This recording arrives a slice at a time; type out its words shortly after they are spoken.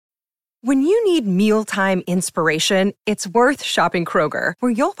When you need mealtime inspiration, it's worth shopping Kroger,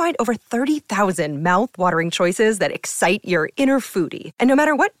 where you'll find over 30,000 mouth-watering choices that excite your inner foodie. And no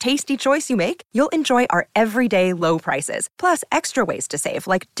matter what tasty choice you make, you'll enjoy our everyday low prices, plus extra ways to save,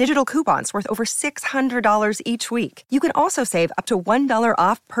 like digital coupons worth over $600 each week. You can also save up to $1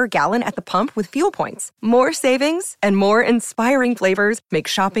 off per gallon at the pump with fuel points. More savings and more inspiring flavors make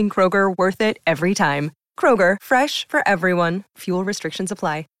shopping Kroger worth it every time. Kroger, fresh for everyone. Fuel restrictions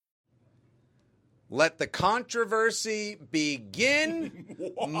apply. Let the controversy begin.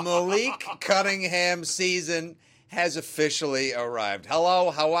 Malik Cunningham's season has officially arrived. Hello,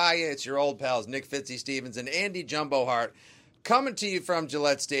 how are you? It's your old pals Nick Fitzy Stevens and Andy Jumbo Hart coming to you from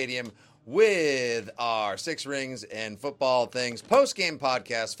Gillette Stadium with our Six Rings and Football Things post-game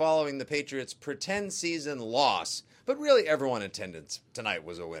podcast following the Patriots' pretend season loss. But really, everyone in attendance tonight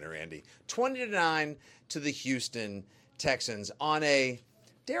was a winner, Andy. 20-9 to the Houston Texans on a,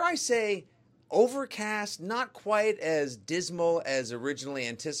 dare I say, overcast, not quite as dismal as originally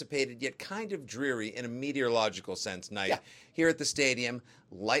anticipated, yet kind of dreary in a meteorological sense night here at the stadium.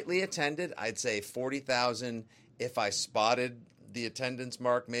 Lightly attended, I'd say 40,000 if I spotted the attendance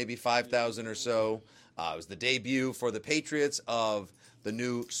mark, maybe 5,000 or so. It was the debut for the Patriots of the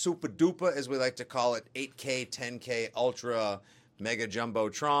new Super Duper, as we like to call it, 8K, 10K, Ultra Mega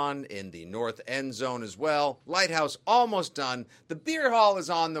Jumbotron in the north end zone as well. Lighthouse almost done. The beer hall is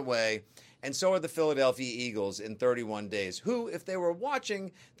on the way. And so are the Philadelphia Eagles in 31 days, who, if they were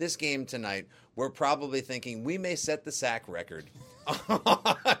watching this game tonight, were probably thinking we may set the sack record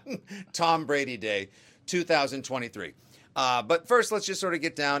on Tom Brady Day 2023. But first, let's just sort of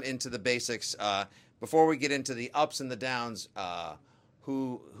get down into the basics. Before we get into the ups and the downs,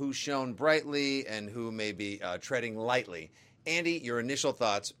 who shone brightly and who may be treading lightly. Andy, your initial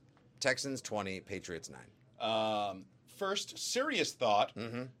thoughts, Texans 20, Patriots 9. First, serious thought.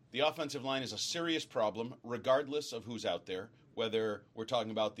 Mm-hmm. The offensive line is a serious problem, regardless of who's out there, whether we're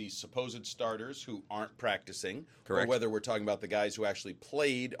talking about the supposed starters who aren't practicing, correct, or whether we're talking about the guys who actually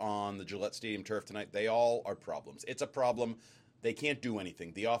played on the Gillette Stadium turf tonight. They all are problems. It's a problem. They can't do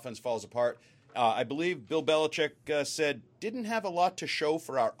anything. The offense falls apart. I believe Bill Belichick said, didn't have a lot to show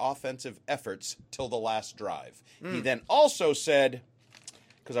for our offensive efforts till the last drive. He then also said,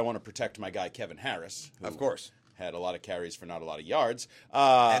 because I want to protect my guy Kevin Harris, who, of course, had a lot of carries for not a lot of yards.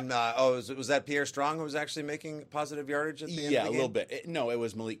 Was that Pierre Strong who was actually making positive yardage at the end of the game? Yeah, a little bit. It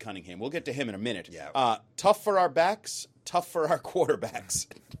was Malik Cunningham. We'll get to him in a minute. Yeah. Tough for our backs, tough for our quarterbacks.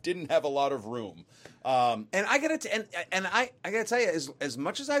 Didn't have a lot of room. And I gotta tell you, as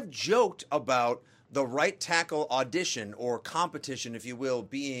much as I've joked about the right tackle audition or competition, if you will,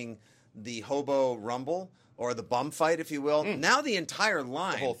 being the hobo rumble, or the bum fight, if you will. Now the entire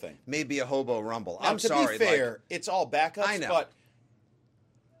line, the whole thing, may be a hobo rumble. Now, I'm sorry. To be fair, it's all backups. I know. But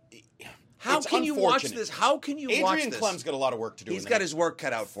how can you watch this? How can you watch this? Adrian Clem's got a lot of work to do. He's got his work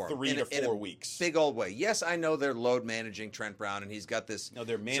cut out for him. 3 to 4 weeks. Big old way. Yes, I know they're load managing Trent Brown, and he's got this. No,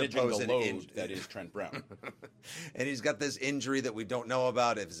 they're managing the load that is Trent Brown. And he's got this injury that we don't know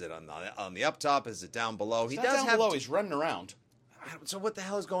about. Is it on the up top? Is it down below? He does down below. He's running around. So what the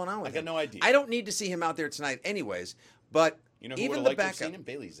hell is going on with him? I got no idea. I don't need to see him out there tonight anyways, but you know who even would the like backup. to have seen him?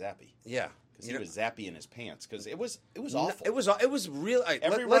 Bailey Zappi. Yeah. Because he was zappy in his pants. Because it was awful. It was real.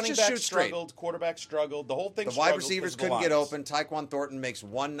 Every running back struggled. Quarterback struggled. The whole thing struggled. The wide receivers couldn't get open. Tyquan Thornton makes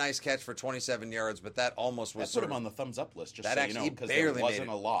one nice catch for 27 yards, but that almost was. That put him on the thumbs up list, just that so actually, you know, because there wasn't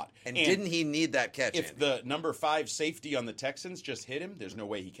a lot. And didn't he need that catch? If the number 5 safety on the Texans just hit him, there's no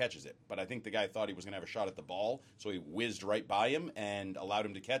way he catches it. But I think the guy thought he was going to have a shot at the ball, so he whizzed right by him and allowed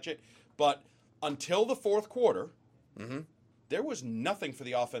him to catch it. But until the fourth quarter, there was nothing for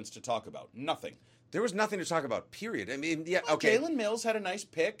the offense to talk about. Nothing. There was nothing to talk about, period. I mean, yeah, okay. Jalen Mills had a nice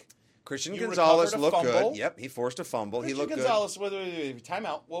pick. Christian Gonzalez looked good. Yep, he forced a fumble. He looked Gonzalez, good.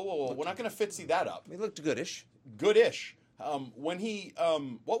 Timeout. Whoa. We're not going to fitzy that up. He looked goodish. Goodish.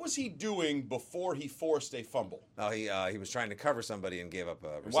 What was he doing before he forced a fumble? Oh, he was trying to cover somebody and gave up a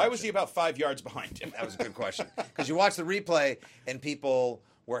reception. Why was he about 5 yards behind him? That was a good question. Because you watch the replay and people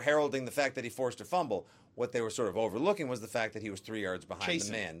were heralding the fact that he forced a fumble. What they were sort of overlooking was the fact that he was 3 yards behind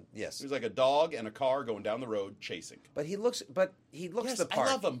the man. Yes, he was like a dog in a car going down the road chasing. But he looks yes, the part.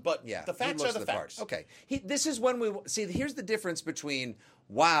 I love him, but yeah, the facts are the facts. Part. Okay, this is when we see. Here's the difference between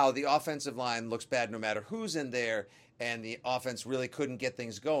the offensive line looks bad no matter who's in there, and the offense really couldn't get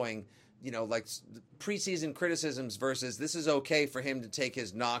things going. You know, like preseason criticisms versus this is okay for him to take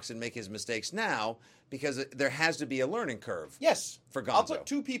his knocks and make his mistakes now because there has to be a learning curve. Yes. For Gonzo. I'll put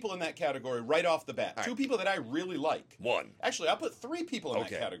 2 people in that category right off the bat. All 2 right. people that I really like. 1. Actually, I'll put 3 people in that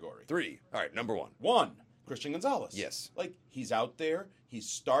category. 3. All right, number 1. 1. Christian Gonzalez. Yes. Like, he's out there, he's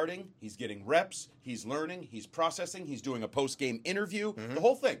starting, he's getting reps, he's learning, he's processing, he's doing a post-game interview, the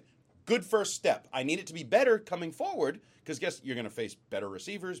whole thing. Good first step. I need it to be better coming forward because guess you're going to face better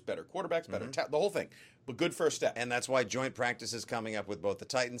receivers, better quarterbacks, better the whole thing. But good first step. And that's why joint practice is coming up with both the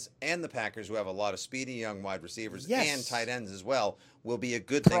Titans and the Packers, who have a lot of speedy young wide receivers and tight ends as well, will be a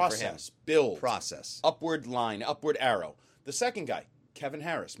good thing for him. Build. Process. Upward line, upward arrow. The second guy, Kevin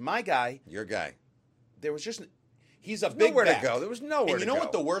Harris. My guy. Your guy. There was just... He's a big nowhere back. to go. There was nowhere to go. And you know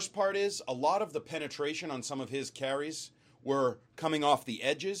what the worst part is? A lot of the penetration on some of his carries were coming off the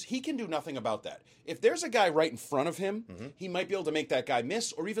edges. He can do nothing about that. If there's a guy right in front of him, he might be able to make that guy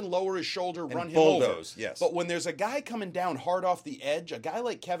miss or even lower his shoulder, run him over. Yes. But when there's a guy coming down hard off the edge, a guy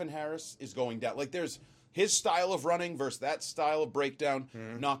like Kevin Harris is going down. Like there's his style of running versus that style of breakdown,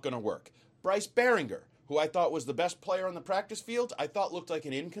 not going to work. Bryce Behringer, who I thought was the best player on the practice field, I thought looked like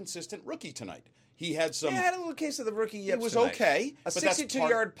an inconsistent rookie tonight. He had some... Yeah, I had a little case of the rookie yips It was tonight. okay. A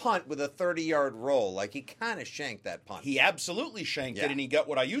 62-yard punt with a 30-yard roll. Like, he kind of shanked that punt. He absolutely shanked it, and he got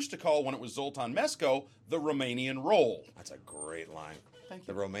what I used to call, when it was Zoltan Mesko, the Romanian roll. That's a great line. Thank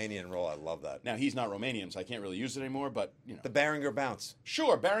you. The Romanian roll, I love that. Now, he's not Romanian, so I can't really use it anymore, but, you know. The Behringer bounce.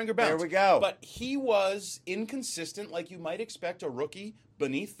 Sure, Behringer bounce. There we go. But he was inconsistent, like you might expect a rookie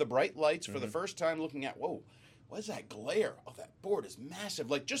beneath the bright lights for the first time looking at, whoa, what is that glare? Oh, that board is massive.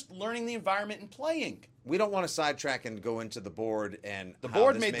 Like, just learning the environment and playing. We don't want to sidetrack and go into the board and the how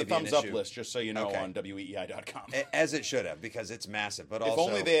board this made may the be an thumbs up issue. list, just so you know, on weei.com. As it should have, because it's massive. But If also,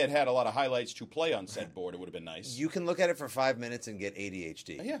 only they had a lot of highlights to play on said board, it would have been nice. you can look at it for 5 minutes and get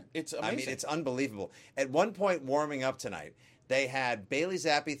ADHD. Yeah, it's amazing. I mean, it's unbelievable. At one point, warming up tonight, they had Bailey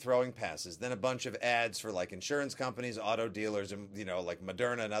Zappi throwing passes, then a bunch of ads for like insurance companies, auto dealers, and like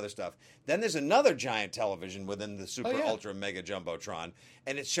Moderna and other stuff. Then there's another giant television within the super ultra mega jumbotron,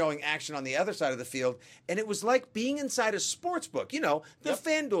 and it's showing action on the other side of the field. And it was like being inside a sports book, the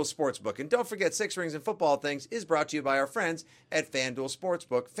FanDuel Sportsbook. And don't forget, Six Rings and Football Things is brought to you by our friends at FanDuel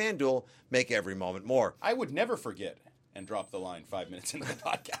Sportsbook. FanDuel, make every moment more. I would never forget and drop the line 5 minutes into the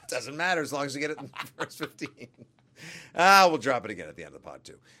podcast. Doesn't matter as long as you get it in the first 15. We'll drop it again at the end of the pod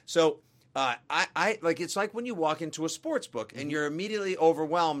too. So I like, it's like when you walk into a sports book and you're immediately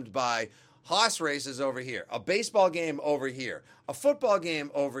overwhelmed by horse races over here, a baseball game over here, a football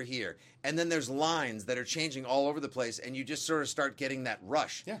game over here, and then there's lines that are changing all over the place, and you just sort of start getting that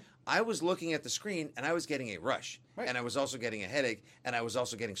rush. Yeah. I was looking at the screen and I was getting a rush, Right. and I was also getting a headache, and I was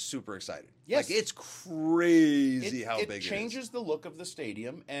also getting super excited. Yes. Like, it's crazy how big it is. It changes the look of the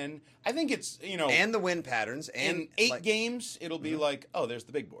stadium, and I think it's, And the wind patterns. And in 8 games, it'll be like, oh, there's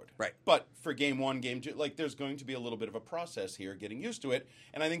the big board. Right. But for game 1, game 2, like, there's going to be a little bit of a process here getting used to it,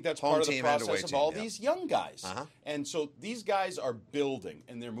 and I think that's Home part of the team and away process of team, all yeah. these young guys. Uh-huh. And so these guys are building,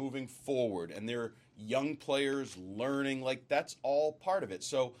 and they're moving forward, and they're young players learning. Like, that's all part of it.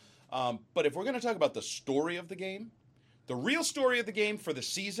 So, but if we're going to talk about the story of the game, the real story of the game for the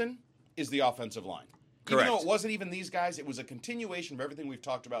season is the offensive line. Correct. Even though it wasn't even these guys, it was a continuation of everything we've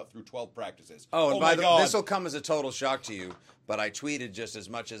talked about through 12 practices. Oh, and my by God. this will come as a total shock to you, but I tweeted just as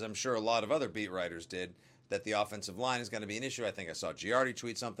much as I'm sure a lot of other beat writers did that the offensive line is going to be an issue. I think I saw Giardi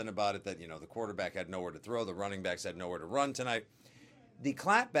tweet something about it, that the quarterback had nowhere to throw, the running backs had nowhere to run tonight. The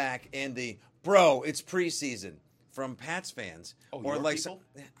clapback and the it's preseason from Pats fans, or like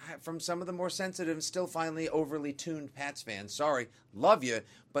from some of the more sensitive and still finally overly tuned Pats fans. Sorry, love you,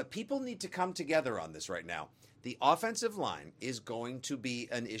 but people need to come together on this right now. The offensive line is going to be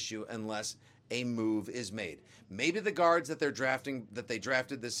an issue unless a move is made. Maybe the guards that they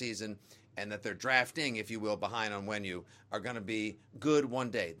drafted this season and that they're drafting, if you will, behind Onwenu, are going to be good one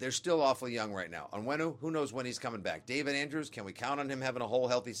day. They're still awfully young right now. Onwenu, who knows when he's coming back? David Andrews, can we count on him having a whole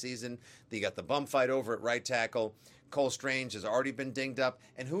healthy season? They got the bum fight over at right tackle. Cole Strange has already been dinged up,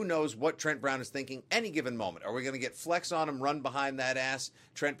 and who knows what Trent Brown is thinking any given moment. Are we going to get flex on him, run behind that ass,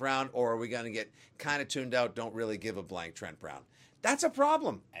 Trent Brown, or are we going to get kind of tuned out, don't really give a blank Trent Brown? That's a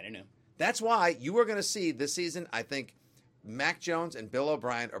problem. I don't know. That's why you are going to see this season, I think, Mac Jones and Bill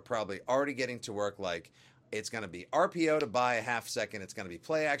O'Brien are probably already getting to work like it's going to be RPO to buy a half second, it's going to be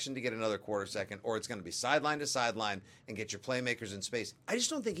play action to get another quarter second, or it's going to be sideline to sideline and get your playmakers in space. I just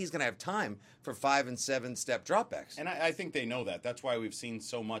don't think he's going to have time for 5 and 7 step dropbacks. And I think they know that. That's why we've seen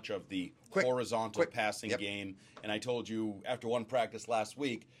so much of the horizontal passing game. And I told you after one practice last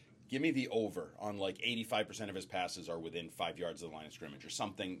week, give me the over on like 85% of his passes are within 5 yards of the line of scrimmage or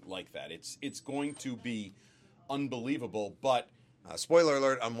something like that. It's going to be unbelievable, but spoiler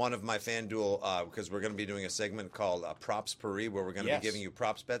alert on one of my FanDuel, because we're going to be doing a segment called Props Paris, where we're going to be giving you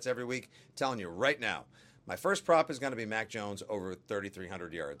props bets every week. Telling you right now, My first prop is going to be Mac Jones over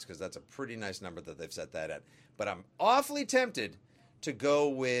 3,300 yards because that's a pretty nice number that they've set that at. But I'm awfully tempted to go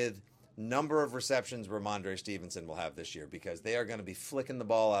with number of receptions Ramondre Stevenson will have this year because they are going to be flicking the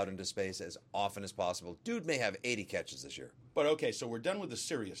ball out into space as often as possible. Dude may have 80 catches this year. But okay, so we're done with the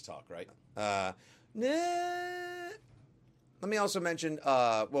serious talk, right? Nah. Let me also mention,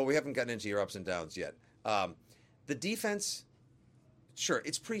 well, we haven't gotten into your ups and downs yet. The defense, sure,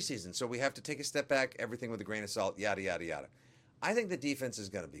 it's preseason, so we have to take a step back, everything with a grain of salt, yada, yada, yada. I think the defense is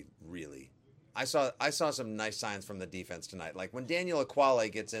going to be really... I saw some nice signs from the defense tonight. Like when Daniel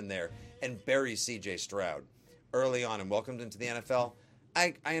Aquale gets in there and buries C.J. Stroud early on and welcomed into the NFL,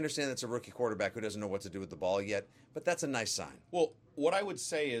 I understand that's a rookie quarterback who doesn't know what to do with the ball yet, but that's a nice sign. Well, what I would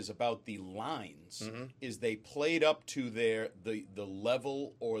say is about the lines is they played up to the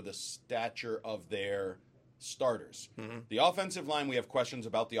level or the stature of their starters. The offensive line, we have questions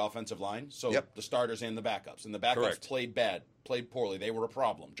about the offensive line, so the starters and the backups. And the backups played poorly. They were a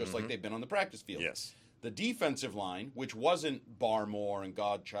problem, just like they've been on the practice field. Yes. The defensive line, which wasn't Barmore and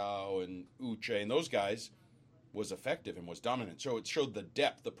Godchow and Uche and those guys, was effective and was dominant. So it showed the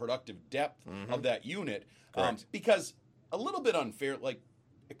depth, the productive depth of that unit. Because a little bit unfair, like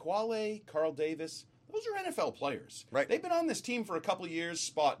Aquale, Carl Davis, those are NFL players. Right. They've been on this team for a couple of years,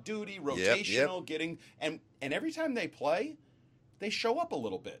 spot duty, rotational, getting and every time they play, they show up a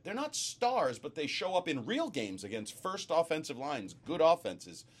little bit. They're not stars, but they show up in real games against first offensive lines, good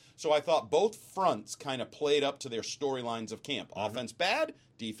offenses. So I thought both fronts kind of played up to their storylines of camp. Offense bad,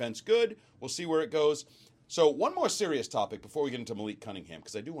 defense good. We'll see where it goes. So one more serious topic before we get into Malik Cunningham,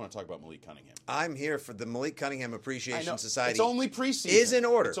 because I do want to talk about Malik Cunningham. I'm here for the Malik Cunningham Appreciation Society. It's only preseason. Is in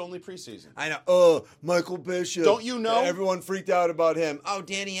order. It's only preseason. I know. Oh, Michael Bishop. Don't you know? Everyone freaked out about him. Oh,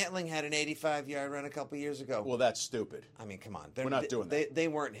 Danny Etling had an 85-yard run a couple years ago. Well, that's stupid. I mean, come on. We're not doing that. They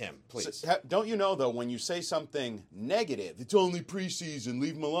weren't him, please. So, don't you know, though, when you say something negative, it's only preseason,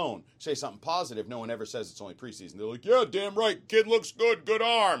 leave him alone. Say something positive, no one ever says it's only preseason. They're like, yeah, damn right, kid looks good, good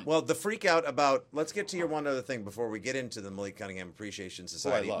arm. Well, the freak out about, let's get to your one other thing before we get into the Malik Cunningham Appreciation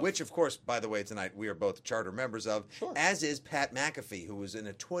Society, which, of course, by the way, tonight we are both charter members of, as is Pat McAfee, who was in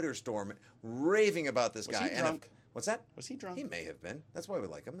a Twitter storm raving about this guy. Was he drunk? What's that? Was he drunk? He may have been. That's why we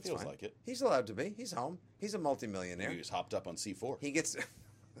like him. It's Feels fine. like it. He's allowed to be. He's home. He's a multimillionaire. He was hopped up on C4. He gets... Do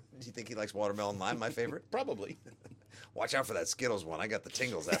you think he likes watermelon lime, my favorite? Probably. Watch out for that Skittles one. I got the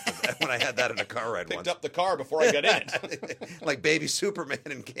tingles after that when I had that in a car ride once. Picked up the car before I got in it. Like baby Superman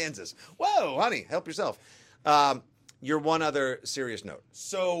in Kansas. Whoa, honey, help yourself. Your one other serious note.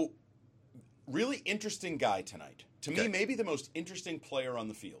 So, really interesting guy tonight. To me, maybe the most interesting player on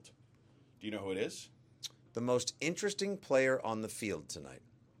the field. Do you know who it is? The most interesting player on the field tonight.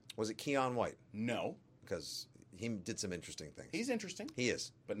 Was it Keon White? No. Because he did some interesting things. He's interesting. He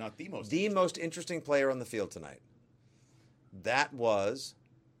is. But not the most The most interesting player on the field tonight. That was...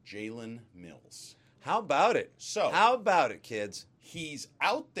 Jalen Mills. How about it? So, how about it, kids? He's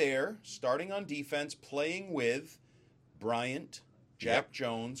out there, starting on defense, playing with Bryant, Jack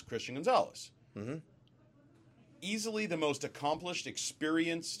Jones, Christian Gonzalez. Easily the most accomplished,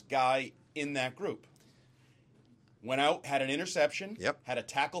 experienced guy in that group. Went out, had an interception, had a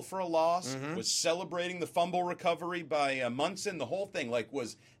tackle for a loss, was celebrating the fumble recovery by Munson, the whole thing, like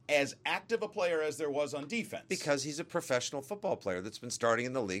was as active a player as there was on defense. Because he's a professional football player that's been starting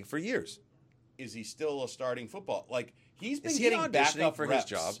in the league for years. Is he still a starting football? Like, he's been getting backup for reps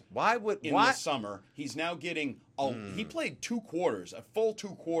his job. Why would in the summer? He's now getting he played 2 quarters, a full 2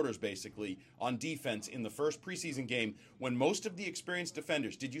 quarters basically on defense in the first preseason game when most of the experienced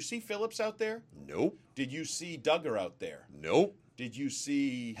defenders. Did you see Phillips out there? Nope. Did you see Duggar out there? Nope. Did you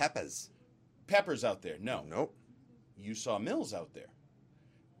see Peppers out there? No. Nope. You saw Mills out there.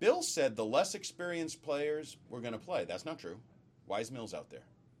 Bill said the less experienced players were going to play. That's not true. Why is Mills out there?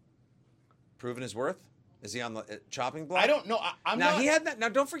 Proven his worth? Is he on the chopping block? I don't know. I'm now, not. He had that. Now,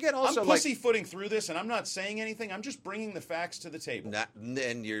 don't forget also. I'm pussyfooting through this, and I'm not saying anything. I'm just bringing the facts to the table.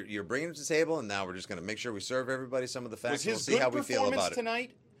 And you're bringing it to the table, and now we're just going to make sure we serve everybody some of the facts. Was his we'll see how we feel about it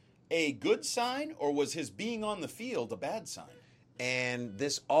tonight a good sign, or was his being on the field a bad sign? And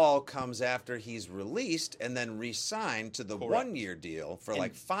this all comes after he's released and then re-signed to the one-year deal for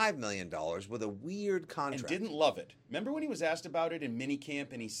like $5 million with a weird contract. And didn't love it. Remember when he was asked about it in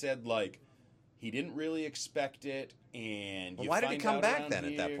minicamp, and he said, like, he didn't really expect it, and why did he come back then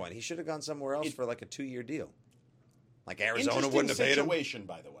at that point? He should have gone somewhere else for like a 2-year deal. Like Arizona wouldn't have paid him. Situation,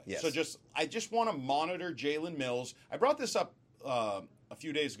 by the way. Yes. So I just want to monitor Jalen Mills. I brought this up a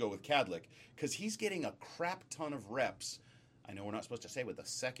few days ago with Cadlick because he's getting a crap ton of reps I know we're not supposed to say with a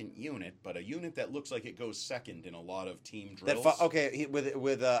second unit, but a unit that looks like it goes second in a lot of team drills.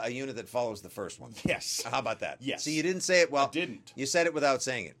 With a unit that follows the first one. Yes. How about that? Yes. See, you didn't say it well. I didn't. You said it without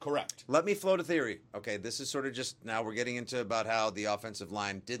saying it. Correct. Let me float a theory. Okay, this is sort of just now we're getting into about how the offensive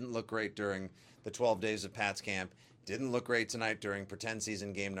line didn't look great during the 12 days of Pat's camp. Didn't look great tonight during pretend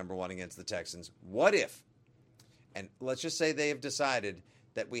season game number 1 against the Texans. What if, and let's just say they have decided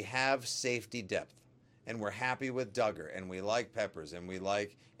that we have safety depth. And we're happy with Duggar, and we like Peppers, and we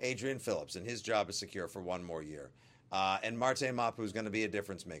like Adrian Phillips, and his job is secure for 1 more year. And Marte Mapu is going to be a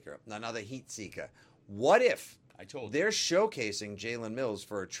difference maker. Another heat seeker. What if they're showcasing Jalen Mills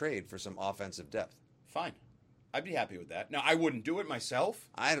for a trade for some offensive depth? Fine. I'd be happy with that. Now, I wouldn't do it myself.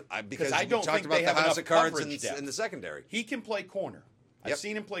 Because I don't talked think about they the have house of enough cards coverage depth. in the secondary. He can play corner. Yep. I've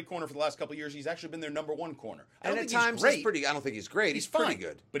seen him play corner for the last couple of years. He's actually been their number 1 corner. And at times he's pretty. I don't think he's great. He's fine, pretty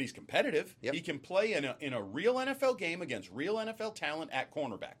good, but he's competitive. Yep. He can play in a real NFL game against real NFL talent at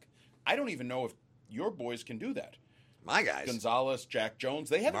cornerback. I don't even know if your boys can do that. My guys, Gonzalez, Jack Jones,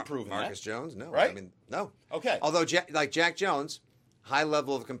 they haven't proven Marcus that. Jones, no, right? I mean, no. Okay. Although Jack Jones, high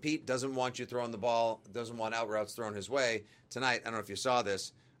level of compete, doesn't want you throwing the ball, doesn't want out routes thrown his way. Tonight, I don't know if you saw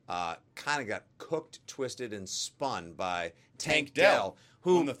this, kind of got cooked, twisted, and spun by Tank Dell.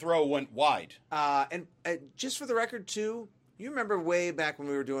 Who the throw went wide. And just for the record, too, you remember way back when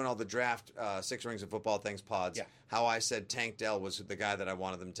we were doing all the draft 6 Rings of Football Things pods, how I said Tank Dell was the guy that I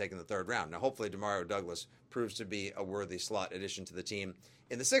wanted them to take in the 3rd round. Now, hopefully, Demario Douglas proves to be a worthy slot addition to the team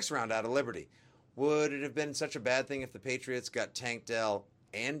in the 6th round out of Liberty. Would it have been such a bad thing if the Patriots got Tank Dell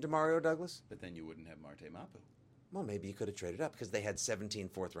and Demario Douglas? But then you wouldn't have Marte Mapu. Well, maybe you could have traded up because they had 17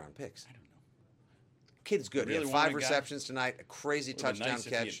 4th-round picks. I don't know. Kid's good. Really he had 5 receptions tonight, a crazy touchdown nice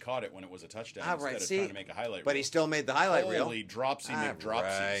catch. If he had caught it when it was a touchdown right, instead of trying to make a highlight reel. But he still made the highlight reel. Holy dropsy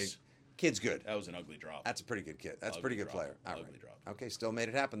McDropsies. Right. Kid's good. That was an ugly drop. That's a pretty good kid. That's a pretty good player. Ugly drop. Okay, still made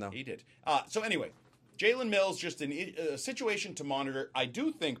it happen, though. He did. So anyway, Jalen Mills, just a situation to monitor. I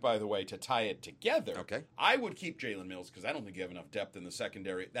do think, by the way, to tie it together, I would keep Jalen Mills because I don't think you have enough depth in the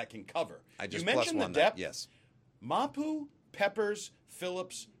secondary that can cover. I just you mentioned the depth. Yes. Mapu, Peppers,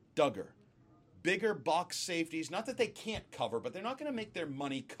 Phillips, Duggar. Bigger box safeties. Not that they can't cover, but they're not going to make their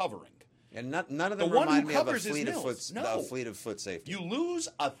money covering. And none of them remind me of a fleet of foot safety. You lose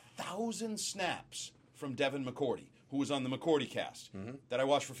 1,000 snaps from Devin McCourty, who was on the McCourty cast that I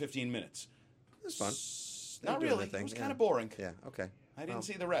watched for 15 minutes. It was fun. Not really. It was kind of boring. Yeah. Okay. I didn't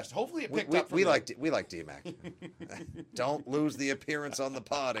see the rest. Hopefully, it picked up. We like D-Mac. Don't lose the appearance on the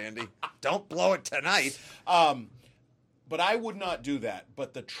pod, Andy. Don't blow it tonight. But I would not do that.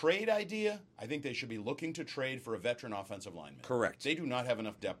 But the trade idea, I think they should be looking to trade for a veteran offensive lineman. Correct. They do not have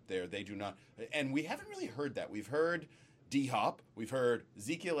enough depth there. They do not. And we haven't really heard that. We've heard D-Hop. We've heard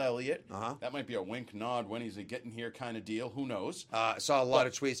Ezekiel Elliott. That might be a wink, nod, when he's getting here kind of deal. Who knows? Saw a lot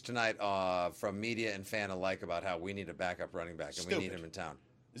of tweets tonight from media and fan alike about how we need a backup running back and we need him in town.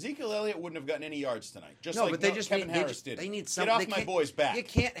 Ezekiel Elliott wouldn't have gotten any yards tonight. Kevin Harris did. They need Get off my boys' back. You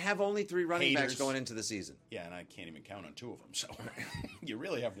can't have only 3 running backs going into the season. Yeah, and I can't even count on 2 of them. So you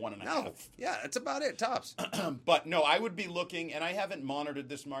really have 1.5. No. Yeah, that's about it, tops. But no, I would be looking, and I haven't monitored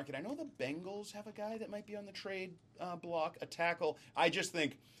this market. I know the Bengals have a guy that might be on the trade block, a tackle. I just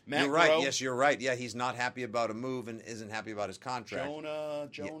think Matt You're right. Groh, Yes, you're right. Yeah, he's not happy about a move and isn't happy about his contract. Jonah.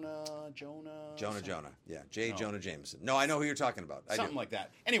 Yeah, Jonah Jameson. No, I know who you're talking about. Something like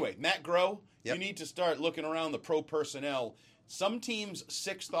that. Anyway, Matt Groh, you need to start looking around the pro personnel. Some teams'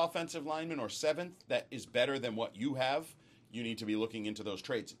 6th offensive lineman or 7th that is better than what you have. You need to be looking into those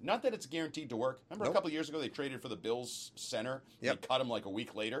trades. Not that it's guaranteed to work. Remember a couple of years ago they traded for the Bills center? Yep. They cut him like a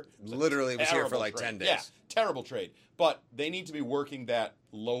week later. Literally was here for like 10 days. Yeah, terrible trade. But they need to be working that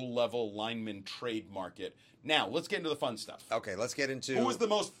low-level lineman trade market. Now, let's get into the fun stuff. Okay, let's get into... Who was the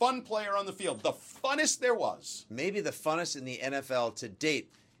most fun player on the field? The funnest there was. Maybe the funnest in the NFL to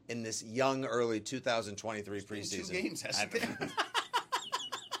date in this young, early 2023 preseason. 2 games, hasn't it?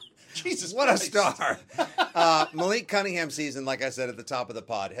 Jesus what Christ. A star. Malik Cunningham's season, like I said at the top of the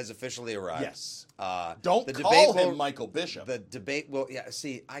pod, has officially arrived. Yes. Don't call him Michael Bishop. The debate will... Yeah,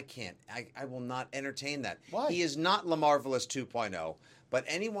 see, I can't. I will not entertain that. Why? He is not LaMarvelous 2.0, but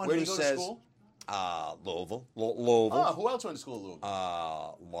anyone who says... Where did he go to school? Louisville. Oh, who else went to school at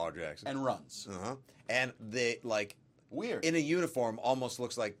Louisville? Lamar Jackson. And runs. And they, like... Weird. In a uniform, almost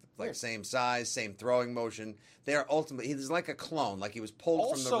looks like same size, same throwing motion. They are ultimately... He's like a clone, like he was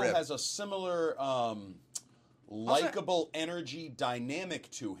pulled from the rib. Also has a similar... likable energy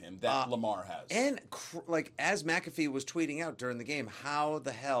dynamic to him that Lamar has. And as McAfee was tweeting out during the game, how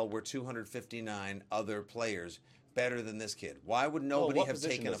the hell were 259 other players better than this kid? Why would nobody have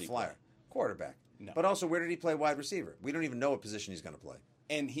taken a flyer? Quarterback. No. But also, where did he play wide receiver? We don't even know what position he's going to play.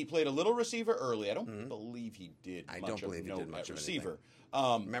 And he played a little receiver early. I don't believe he did much of receiver.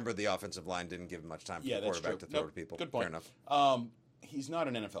 Remember, the offensive line didn't give him much time for the quarterback to throw to people. Good point. Fair enough. He's not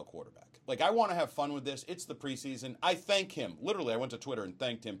an NFL quarterback. Like, I want to have fun with this. It's the preseason. I thank him. Literally, I went to Twitter and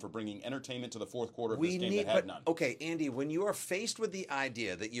thanked him for bringing entertainment to the fourth quarter of this game that had none. Okay, Andy, when you are faced with the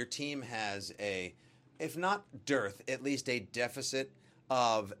idea that your team has a, if not dearth, at least a deficit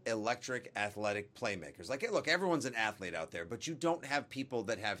of electric athletic playmakers. Like, look, everyone's an athlete out there, but you don't have people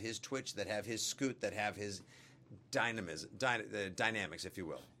that have his twitch, that have his scoot, that have his dynamics, if you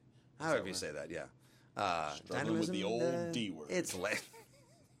will. However you say that, yeah. Struggling with the old D word. It's late.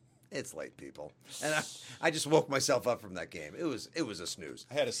 It's late, people. And I just woke myself up from that game. It was a snooze.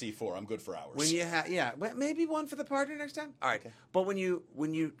 I had a C4. I'm good for hours. When you maybe one for the partner next time. All right. Okay. But when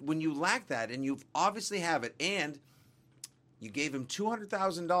you lack that, and you obviously have it, and you gave him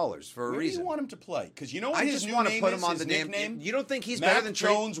 $200,000 for a reason. Where do you want him to play? Because you know what I his just new want to name put is? him on His the nickname? You don't think he's Mac better than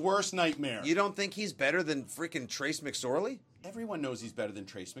Jones' worst nightmare. You don't think he's better than freaking Trace McSorley? Everyone knows he's better than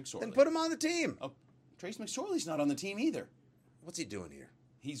Trace McSorley. Then put him on the team. Oh, Trace McSorley's not on the team either. What's he doing here?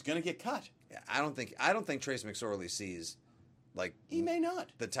 He's going to get cut. Yeah, I don't think Trace McSorley sees, like, he may not,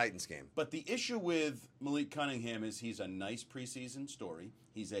 the Titans game. But the issue with Malik Cunningham is he's a nice preseason story.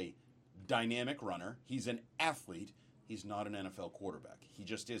 He's a dynamic runner. He's an athlete. He's not an NFL quarterback. He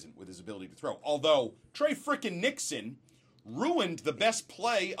just isn't with his ability to throw. Although Trey frickin' Nixon ruined the best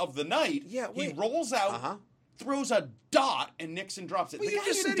play of the night. Yeah, he rolls out, throws a dot, and Nixon drops it. Well, the you guy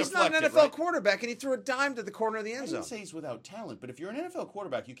just didn't said he's not an deflect NFL it, right? quarterback, and he threw a dime to the corner of the end I zone. didn't say he's without talent, but if you're an NFL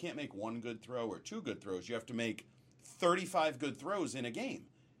quarterback, you can't make one good throw or two good throws. You have to make 35 good throws in a game.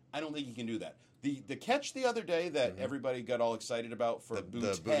 I don't think he can do that. The catch the other day that everybody got all excited about for the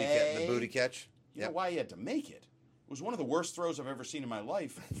booty catch. You know why he had to make it? It was one of the worst throws I've ever seen in my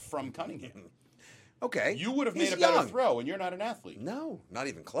life from Cunningham. Okay. You would have made He's a better young. throw, and you're not an athlete. No, not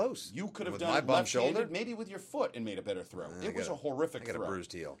even close. You could have with done my it bum shoulder, left-handed, maybe with your foot, and made a better throw. It was a horrific throw. I got a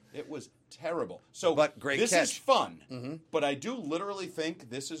bruised heel. It was terrible. So, but great this catch. is fun, but I do literally think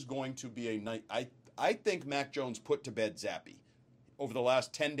this is going to be a night. I think Mac Jones put to bed Zappy over the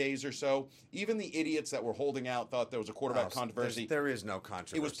last 10 days or so. Even the idiots that were holding out thought there was a quarterback controversy. There is no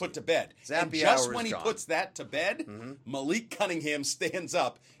controversy. It was put to bed. Zappy and just hour when is he gone. puts that to bed, Malik Cunningham stands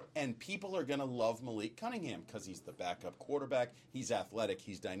up. And people are going to love Malik Cunningham because he's the backup quarterback. He's athletic.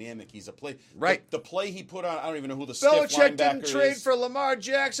 He's dynamic. He's a play. Right. The play he put on, I don't even know who the stiff Belichick linebacker didn't trade is. for Lamar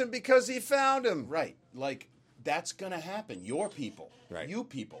Jackson because he found him. Right. Like, that's going to happen. Your people. Right. You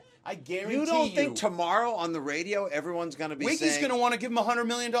people. I guarantee You don't think tomorrow on the radio everyone's going to be Winkie's saying... going to want to give him a $100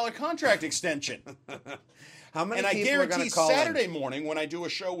 million contract extension. How many and I people are going guarantee to call Saturday in? morning when I do a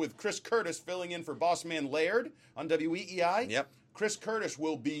show with Chris Curtis filling in for Boss Man Laird on WEEI, Yep. Chris Curtis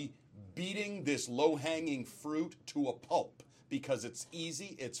will be beating this low-hanging fruit to a pulp because it's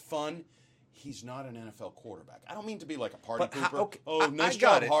easy, it's fun. He's not an NFL quarterback. I don't mean to be like a party pooper. Nice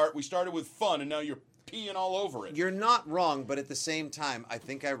job, Hart. We started with fun, and now you're peeing all over it. You're not wrong, but at the same time, I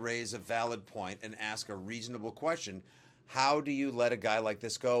think I raise a valid point and ask a reasonable question. How do you let a guy like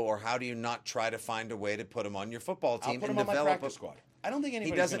this go, or how do you not try to find a way to put him on your football team I'll put and him on my develop practice squad. I don't think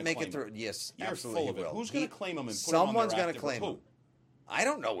anybody's He doesn't gonna make claim it through. him. Yes, You're absolutely. full of it. He will. Who's going to claim him and put Someone's him on going to claim him. I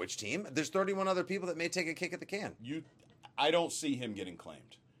don't know which team. There's 31 other people that may take a kick at the can. I don't see him getting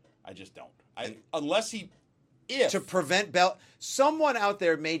claimed. I just don't. To prevent someone out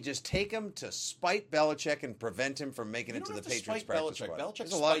there may just take him to spite Belichick and prevent him from making it to the Patriots practice squad. Belichick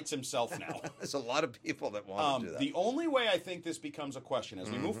spites himself now. There's a lot of people that want to do that. The only way I think this becomes a question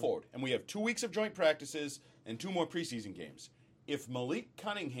as we move forward, and we have 2 weeks of joint practices and 2 more preseason games, if Malik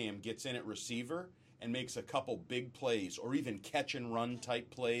Cunningham gets in at receiver and makes a couple big plays or even catch and run type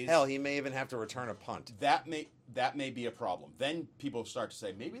plays. Hell, he may even have to return a punt. That may be a problem. Then people start to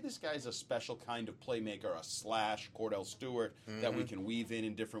say, maybe this guy's a special kind of playmaker, a slash Cordell Stewart that we can weave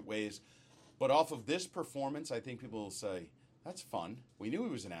in different ways. But off of this performance, I think people will say, that's fun. We knew he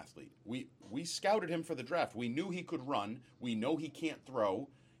was an athlete. We scouted him for the draft. We knew he could run. We know he can't throw.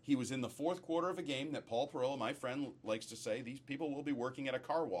 He was in the fourth quarter of a game that Paul Perillo, my friend, likes to say, these people will be working at a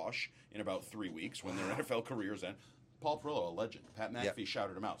car wash in about 3 weeks when their NFL careers end. Paul Perillo, a legend. Pat McAfee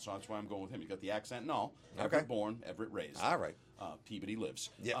shouted him out, so that's why I'm going with him. He got the accent and all. Everett born, Everett raised. All right. Peabody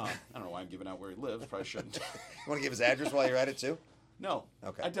lives. Yeah. I don't know why I'm giving out where he lives. Probably shouldn't. You want to give his address while you're at it, too? No.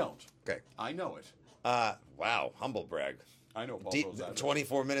 Okay. I don't. Okay. I know it. Wow. Humble brag. I know Paul Perillo's address.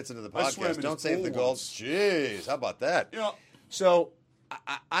 24 minutes into the I swam podcast. in Don't his save pool the gold. once. Jeez. How about that? Yeah. So...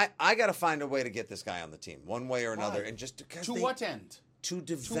 I got to find a way to get this guy on the team, one way or another, Why? and just because To what end? To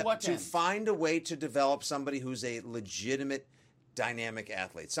what to end? find a way to develop somebody who's a legitimate dynamic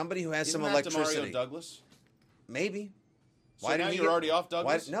athlete, somebody who has Isn't some that electricity. Demario Douglas? Maybe. So now you're already off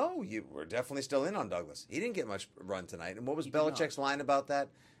Douglas? No, we're definitely still in on Douglas. He didn't get much run tonight. And what was He did not. Belichick's line about that?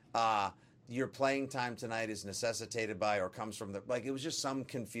 Your playing time tonight is necessitated by or comes from the it was just some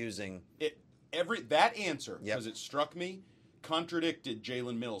confusing. That answer, Yep. because it struck me, contradicted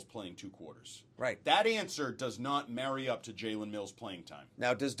Jalen Mills playing 2 quarters. Right. That answer does not marry up to Jalen Mills' playing time.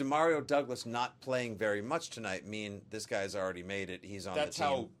 Now, does Demario Douglas not playing very much tonight mean this guy's already made it? He's on That's the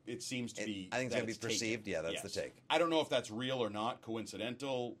team? how it seems to be. I think it's going to be perceived. Taken. Yeah, that's Yes. the take. I don't know if that's real or not,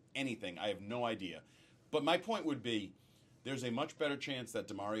 coincidental, anything. I have no idea. But my point would be, there's a much better chance that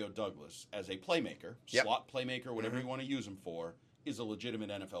Demario Douglas, as a playmaker, Yep. slot playmaker, whatever you want to use him for, is a legitimate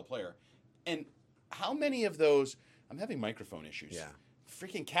NFL player. And how many of those... I'm having microphone issues. Yeah.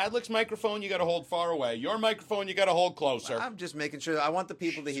 Freaking Cadlick's microphone, you got to hold far away. Your microphone, you got to hold closer. I'm just making sure. I want the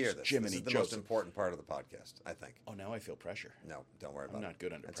people to hear this. Jiminy This is the Joseph. most important part of the podcast, I think. Oh, now I feel pressure. No, don't worry about it. I'm not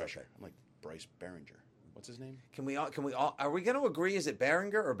good under That's pressure. okay. I'm like Bryce Behringer. What's his name? Can we all? Are we going to agree? Is it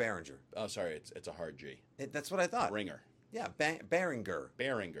Behringer or Behringer? Oh, sorry, it's a hard G. That's what I thought. Ringer. Yeah, Behringer.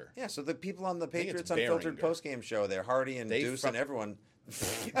 Behringer. Yeah, so the people on the think it's Patriots Unfiltered Behringer. postgame show, they're Hardy and Deuce and everyone.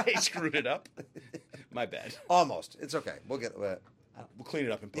 They screwed it up. My bad. Almost. It's okay. We'll get. We'll clean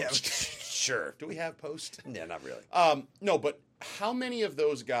it up in post. Sure. Do we have post? Yeah, not really. No, but how many of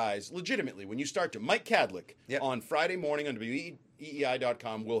those guys, legitimately, when you start to... Mike Cadlick, Yep. on Friday morning on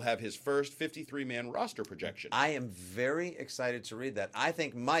WEEI.com, will have his first 53-man roster projection. I am very excited to read that. I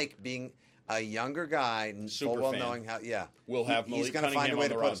think Mike, being a younger guy, and full Super well fan. knowing how, Will have he's Malik gonna find a Cunningham way on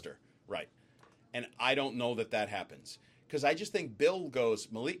to the put him. roster. Right. And I don't know that happens. Because I just think Bill goes,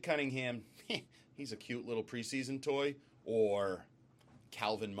 Malik Cunningham, he's a cute little preseason toy, or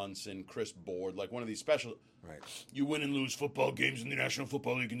Calvin Munson, Chris Board, like one of these special... Right. You win and lose football games in the National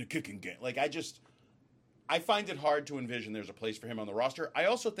Football League in the kicking game. I find it hard to envision there's a place for him on the roster. I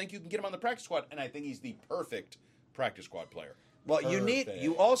also think you can get him on the practice squad, and I think he's the perfect practice squad player. Well, Perfect.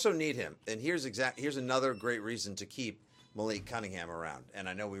 you also need him, and here's another great reason to keep Malik Cunningham around. And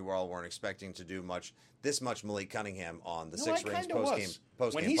I know we all weren't expecting to do this much Malik Cunningham on the Six Rings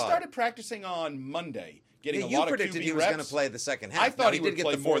postgame. When he started practicing on Monday, getting a you lot of predicted QB he was reps, going to play the second half. I thought Now, he would did get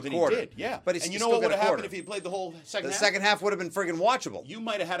play the more fourth than quarter. he did. Yeah, but and you still know what got would a have happened quarter. if he played the whole second The half? second half would have been friggin' watchable. You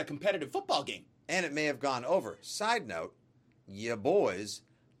might have had a competitive football game. And it may have gone over. Side note, ya boys,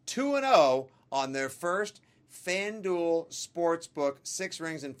 2-0 on their first FanDuel Sportsbook 6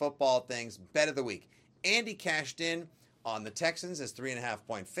 Rings and Football Things bet of the week. Andy cashed in on the Texans as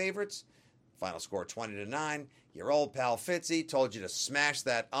 3.5-point favorites. Final score 20-9. Your old pal Fitzy told you to smash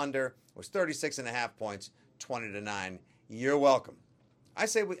that under. It was 36.5 points, 20-9. You're welcome. I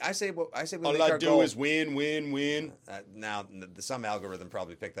say we All make I our do goal. is win, win, win. Now, some algorithm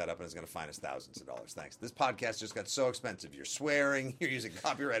probably picked that up and is going to fine us thousands of dollars. Thanks. This podcast just got so expensive. You're swearing. You're using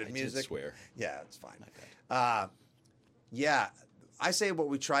copyrighted music. Did swear. Yeah, it's fine. Yeah, I say what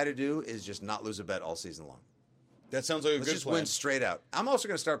we try to do is just not lose a bet all season long. That sounds like a Let's good just plan. win straight out. I'm also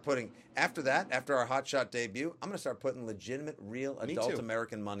going to start putting, after our Hot Shot debut, I'm going to start putting legitimate, real, Me adult too.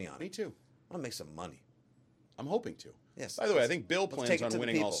 American money on it. Me too. I want to make some money. I'm hoping to. Yes. By the way, I think Bill Let's plans take it on to the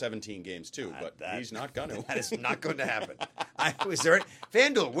winning all people. 17 games too, but he's not going to. That is not going to happen.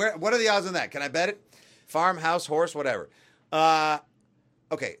 FanDuel, what are the odds on that? Can I bet it? Farmhouse, horse, whatever.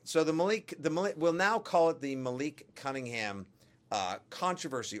 Okay, so the Malik, we'll now call it the Malik Cunningham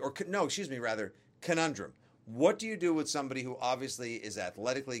controversy, conundrum. What do you do with somebody who obviously is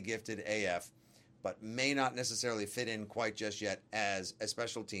athletically gifted AF, but may not necessarily fit in quite just yet as a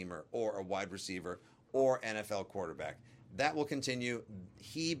special teamer or a wide receiver or NFL quarterback? That will continue.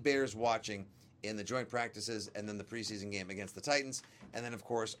 He bears watching in the joint practices and then the preseason game against the Titans, and then, of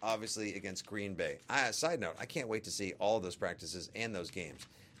course, obviously against Green Bay. Side note, I can't wait to see all of those practices and those games.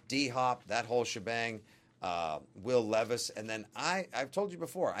 D-Hop, that whole shebang, Will Levis, and then I've told you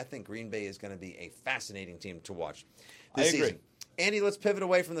before, I think Green Bay is going to be a fascinating team to watch this I agree. season. Andy, let's pivot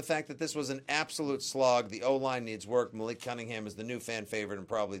away from the fact that this was an absolute slog. The O-line needs work. Malik Cunningham is the new fan favorite and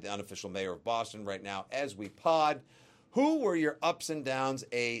probably the unofficial mayor of Boston right now as we pod. Who were your ups and downs,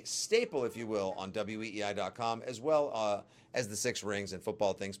 a staple, if you will, on WEEI.com, as well as the Six Rings and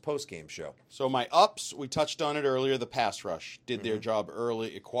Football Things postgame show? So my ups, we touched on it earlier, the pass rush did their job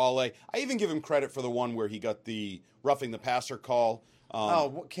early. Equale. I even give him credit for the one where he got the roughing the passer call.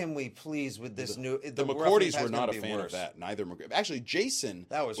 What can we please with this new... The roughing McCourties pass were not a gonna be fan worse. of that. Neither McCourty. Actually, Jason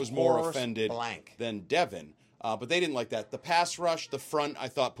That was more horse offended blank. than Devin. But they didn't like that. The pass rush, the front, I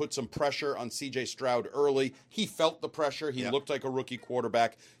thought put some pressure on C.J. Stroud early. He felt the pressure. He looked like a rookie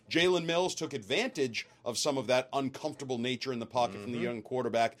quarterback. Jalen Mills took advantage of some of that uncomfortable nature in the pocket from the young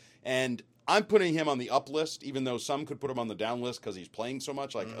quarterback. And I'm putting him on the up list, even though some could put him on the down list because he's playing so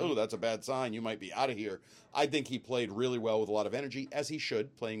much. Like, oh, that's a bad sign. You might be out of here. I think he played really well with a lot of energy, as he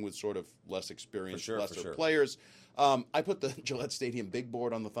should, playing with sort of less experienced, lesser players. I put the Gillette Stadium big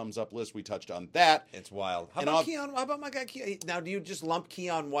board on the thumbs up list. We touched on that. It's wild. How about my guy Keon? Now, do you just lump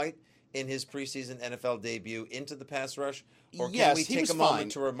Keon White in his preseason NFL debut into the pass rush? Or can we take a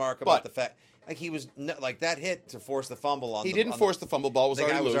moment to remark about the fact... Like he was like that hit to force the fumble on. He didn't force the fumble. Ball was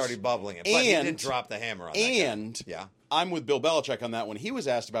already loose. The guy was already bubbling it, but he didn't drop the hammer on that. And I'm with Bill Belichick on that one. He was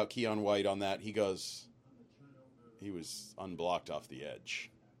asked about Keon White on that. He goes, he was unblocked off the edge.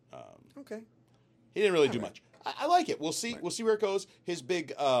 Okay. He didn't really do much. I like it. We'll see. We'll see where it goes. His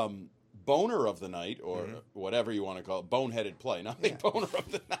big boner of the night, or whatever you want to call it, boneheaded play, not big boner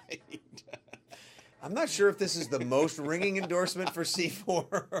of the night. I'm not sure if this is the most ringing endorsement for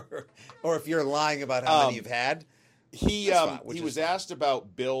C4 or if you're lying about how many you've had. He was asked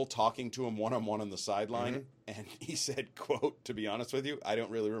about Bill talking to him one-on-one on the sideline, and he said, quote, "To be honest with you, I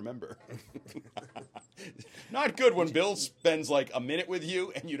don't really remember." Not good when Bill spends like a minute with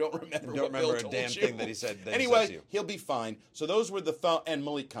you and you don't remember what Bill told you. Damn thing that he said. Anyway, he'll be fine. So those were and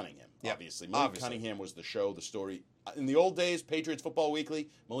Malik Cunningham, obviously. Malik Cunningham was the show, the story. In the old days, Patriots Football Weekly,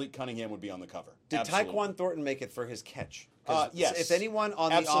 Malik Cunningham would be on the cover. Did Tyquan Thornton make it for his catch? Yes. If anyone on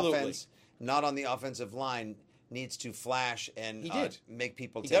the offense, not on the offensive line, needs to flash and make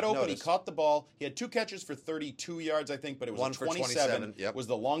people take notice. He got open, he caught the ball. He had 2 catches for 32 yards, I think, but it was one a for 27. Yep. Was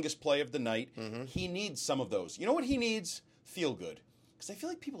the longest play of the night. He needs some of those. You know what he needs? Feel good. Because I feel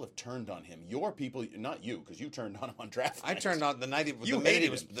like people have turned on him. Your people, not you, because you turned on him on draft night. I turned on the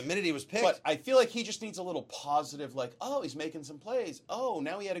minute he was picked. But I feel like he just needs a little positive, like, oh, he's making some plays. Oh,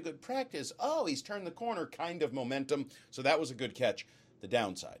 now he had a good practice. Oh, he's turned the corner kind of momentum. So that was a good catch. The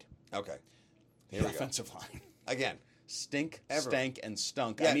downside. Okay. Here we go. Offensive line. Again. Stink, stank, and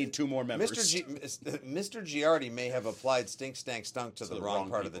stunk. I need 2 more members. Mr. Giardi may have applied stink, stank, stunk to the wrong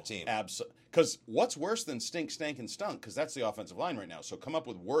part of the team. Absolutely. Because what's worse than stink, stank, and stunk? Because that's the offensive line right now. So come up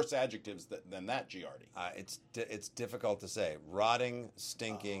with worse adjectives than that, Giardi. It's difficult to say. Rotting,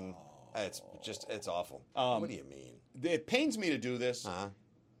 stinking. It's awful. What do you mean? It pains me to do this,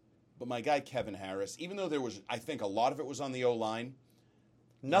 but my guy Kevin Harris, even though there was, I think a lot of it was on the O-line.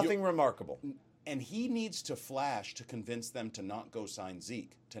 Nothing remarkable. And he needs to flash to convince them to not go sign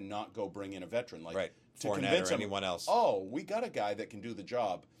Zeke, to not go bring in a veteran. To convince or anyone else. Oh, we got a guy that can do the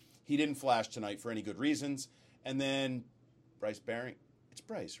job. He didn't flash tonight for any good reasons. And then Bryce Behringer. It's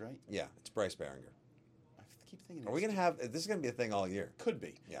Bryce, right? Yeah, it's Bryce Behringer. I keep thinking. Are we going to have... This is going to be a thing all year. Could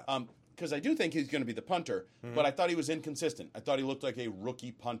be. Yeah. Because I do think he's going to be the punter, but I thought he was inconsistent. I thought he looked like a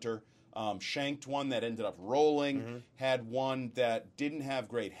rookie punter. Shanked one that ended up rolling. Had one that didn't have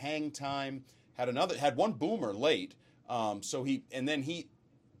great hang time. Had one boomer late.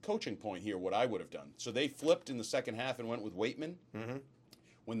 Coaching point here, what I would have done. So they flipped in the second half and went with Waitman.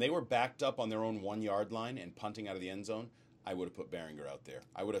 When they were backed up on their own 1-yard line and punting out of the end zone, I would have put Behringer out there.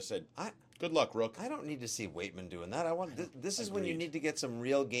 I would have said, good luck, Rook. I don't need to see Waitman doing that. This is when you need to get some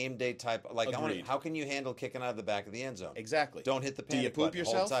real game day type. How can you handle kicking out of the back of the end zone? Exactly. Don't hit the panic button. Do you poop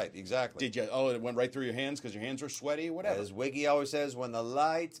yourself? Hold tight. Exactly. Did you? Oh, it went right through your hands because your hands were sweaty. Whatever. As Wiggy always says, when the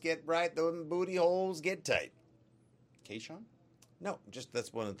lights get bright, the booty holes get tight. Kayshawn? No,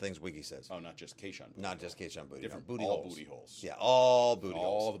 that's one of the things Wiggy says. Oh, not just Kayshawn. Not just Kayshawn booty. Different booty all holes. Booty holes. Yeah, all booty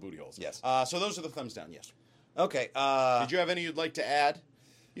holes. All the booty holes. Yes. So those are the thumbs down. Yes. Okay. Did you have any you'd like to add?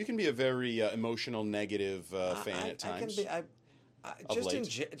 You can be a very emotional, negative fan at times. I can be.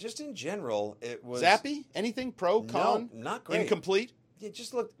 Just in general, it was Zappy. Anything pro, con? No, not great. Incomplete. It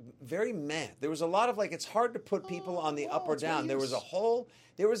just looked very meh. There was a lot of it's hard to put people on the up or down. There was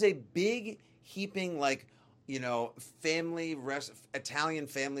a big heaping Italian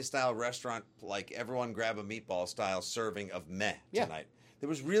family style restaurant, everyone grab a meatball style serving of meh tonight. There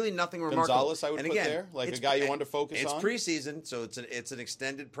was really nothing remarkable. Gonzalez, I would put there, a guy you wanted to focus on. It's preseason, so it's an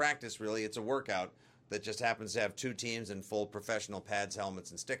extended practice. Really, it's a workout that just happens to have 2 teams in full professional pads, helmets,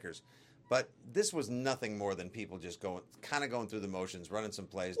 and stickers. But this was nothing more than people just going through the motions, running some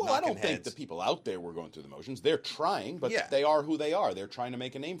plays, knocking heads. I don't think the people out there were going through the motions. They're trying, but they are who they are. They're trying to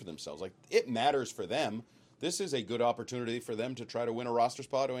make a name for themselves. It matters for them. This is a good opportunity for them to try to win a roster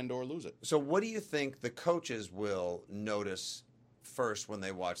spot or lose it. So what do you think the coaches will notice first when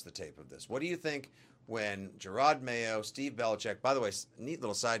they watch the tape of this? What do you think when Gerard Mayo, Steve Belichick, by the way, neat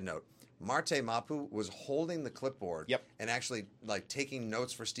little side note, Marte Mapu was holding the clipboard and actually taking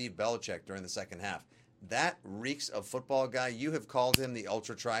notes for Steve Belichick during the second half. That reeks of football guy. You have called him the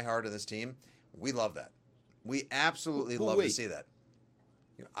ultra tryhard of this team. We love that. We absolutely love to see that.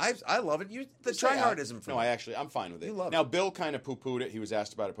 I love it. The tryhardism for No, I'm fine with it. You love now, it. Bill kind of poo-pooed it. He was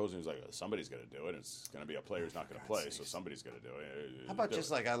asked about it posing. He was like, somebody's going to do it. It's going to be a player who's not going to play, so somebody's going to do it. How about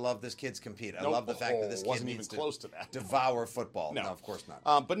just like, I love this kid's compete. I love the fact that this kid wasn't needs even close to that. devour football. No. No, of course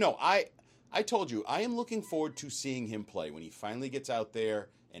not. But no, I told you, I am looking forward to seeing him play when he finally gets out there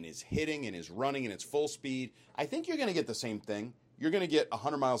and is hitting and is running and it's full speed. I think you're going to get the same thing. You're going to get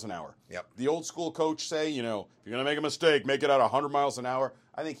 100 miles an hour. Yep. The old school coach say, if you're going to make a mistake, make it at 100 miles an hour.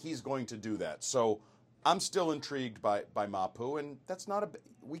 I think he's going to do that. So I'm still intrigued by Mapu, and that's not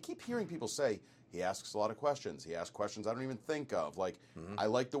we keep hearing people say he asks a lot of questions. He asks questions I don't even think of. Like, I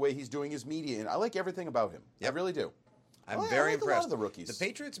like the way he's doing his media, and I like everything about him. Yep. I really do. I'm very impressed. A lot of the rookies. The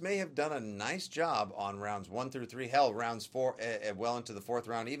Patriots may have done a nice job on rounds 1 through 3. Hell, rounds 4, well into the 4th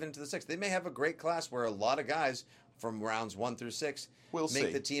round, even into the 6th. They may have a great class where a lot of guys from rounds 1 through 6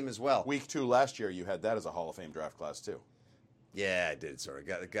 make the team as well. Week 2 last year, you had that as a Hall of Fame draft class too. Yeah, I did. Sort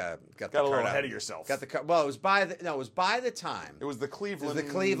of got a little ahead of yourself. Got the card. Well, it was by the time. It was the Cleveland. It was the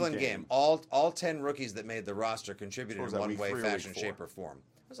Cleveland game. All 10 rookies that made the roster contributed in one way, fashion, shape, or form.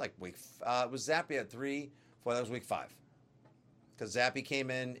 It was like week. It was Zappy at 3. Well, that was week 5. Because Zappy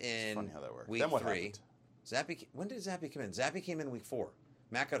came in week 3. When did Zappy come in? Zappy came in week 4.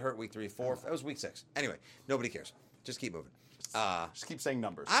 Matt got hurt week 3, 4. That was week 6. Anyway, nobody cares. Just keep moving. Just keep saying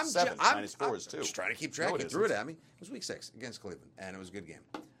numbers. 7 minus 4 is 2. I'm just trying to keep track. He threw it at me. It was week 6 against Cleveland, and it was a good game.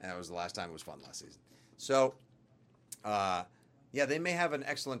 And it was the last time it was fun last season. So, they may have an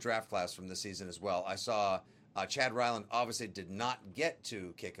excellent draft class from this season as well. I saw Chad Ryland obviously did not get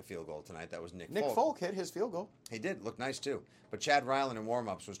to kick a field goal tonight. That was Nick Folk. Nick Folk hit his field goal. He did. Looked nice, too. But Chad Ryland in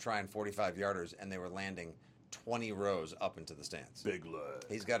warm-ups was trying 45-yarders, and they were landing 20 rows up into the stands. Big leg.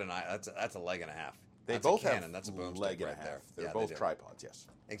 He's got that's a leg and a half. That's both a cannon. Have that's a boomstick leg and right a half. there. They're both tripods, yes.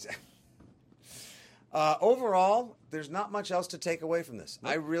 Exactly. Overall, there's not much else to take away from this.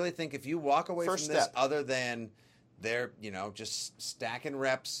 Nope. I really think if you walk away from this other than they're, just stacking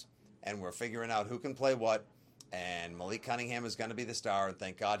reps and we're figuring out who can play what, and Malik Cunningham is going to be the star, and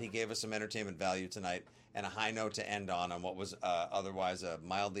thank God he gave us some entertainment value tonight, and a high note to end on what was otherwise a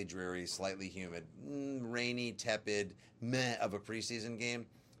mildly dreary, slightly humid, rainy, tepid, meh of a preseason game.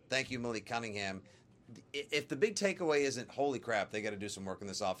 Thank you, Malik Cunningham. If the big takeaway isn't, holy crap, they got to do some work on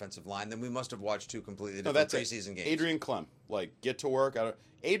this offensive line, then we must have watched 2 completely different preseason games. Adrian Clem, get to work.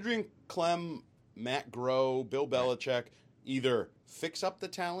 Adrian Clem, Matt Groh, Bill Belichick, either fix up the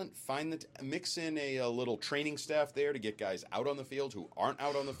talent, mix in a little training staff there to get guys out on the field who aren't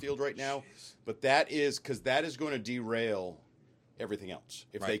out on the field right now. But that is going to derail everything else.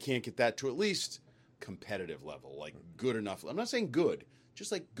 If they can't get that to at least competitive level, good enough. I'm not saying good.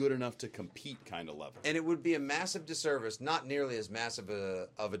 Just good enough to compete kind of level. And it would be a massive disservice, not nearly as massive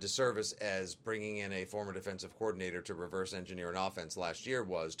of a disservice as bringing in a former defensive coordinator to reverse engineer an offense last year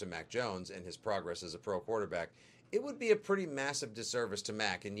was to Mac Jones and his progress as a pro quarterback. It would be a pretty massive disservice to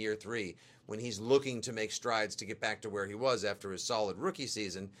Mac in year 3 when he's looking to make strides to get back to where he was after his solid rookie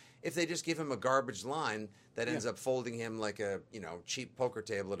season if they just give him a garbage line that ends up folding him like a cheap poker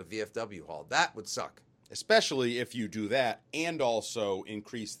table at a VFW hall. That would suck. Especially if you do that and also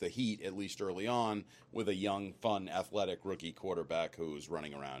increase the heat, at least early on, with a young, fun, athletic rookie quarterback who's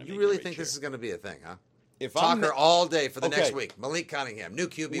running around. You really think this is going to be a thing, huh? If Talker all day for the next week. Malik Cunningham, new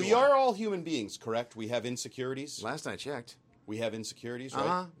QB1. We are all human beings, correct? We have insecurities. Last I checked. We have insecurities,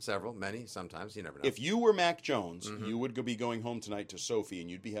 right? Several, many, sometimes. You never know. If you were Mac Jones, you would be going home tonight to Sophie,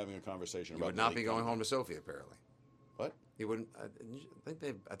 and you'd be having a conversation about You would not be going home to Sophie, apparently. What? You wouldn't.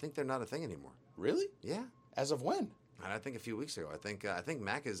 I think they're not a thing anymore. Really? Yeah. As of when? I think a few weeks ago. I think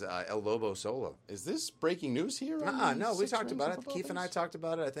Mac is El Lobo solo. Is this breaking news here? No, we talked about it. Keith and I talked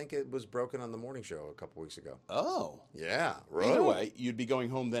about it. I think it was broken on the morning show a couple weeks ago. Oh. Yeah. Either way, you'd be going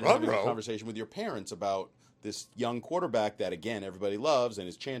home then having a conversation with your parents about this young quarterback that, again, everybody loves and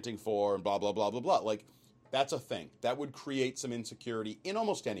is chanting for and blah, blah, blah, blah, blah. That's a thing. That would create some insecurity in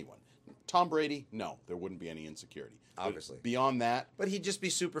almost anyone. Tom Brady, no, there wouldn't be any insecurity. Obviously. But beyond that. But he'd just be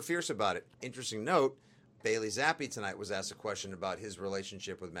super fierce about it. Interesting note. Bailey Zappi tonight was asked a question about his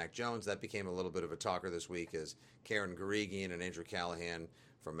relationship with Mac Jones. That became a little bit of a talker this week as Karen Guregian and Andrew Callahan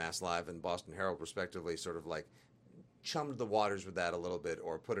from Mass Live and Boston Herald, respectively, sort of chummed the waters with that a little bit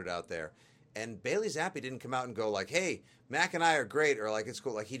or put it out there. And Bailey Zappi didn't come out and go hey, Mac and I are great, or it's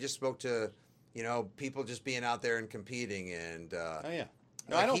cool. He just spoke to, people just being out there and competing. And oh yeah,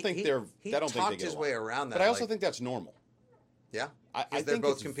 no, I don't think they're. He talked his way around that. But I also think that's normal. Yeah, I they're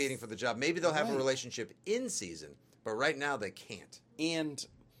both competing for the job. Maybe they'll have a relationship in season, but right now they can't. And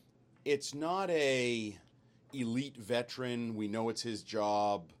it's not a elite veteran. We know it's his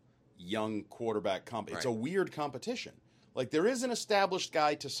job. Young quarterback It's a weird competition. Like, there is an established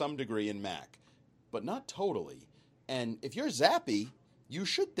guy to some degree in Mac, but not totally. And if you're Zappy, you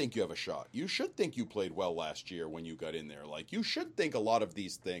should think you have a shot. You should think you played well last year when you got in there. Like, you should think a lot of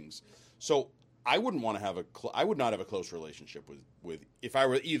these things. So I wouldn't want to have I would not have a close relationship with if I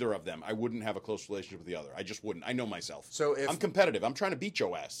were either of them. I wouldn't have a close relationship with the other. I just wouldn't. I know myself. So I'm competitive. I'm trying to beat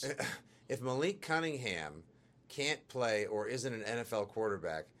your ass. If Malik Cunningham can't play or isn't an NFL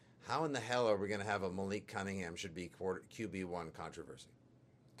quarterback, how in the hell are we going to have a Malik Cunningham should be QB1 controversy?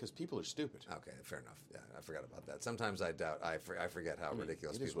 Because people are stupid. Okay, fair enough. Yeah, I forgot about that. Sometimes I doubt. I forget how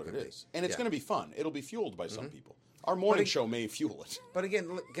ridiculous it is people what can it be. is. And it's going to be fun. It'll be fueled by some people. Our morning show may fuel it. But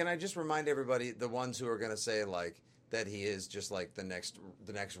again, can I just remind everybody, the ones who are going to say like that he is just like the next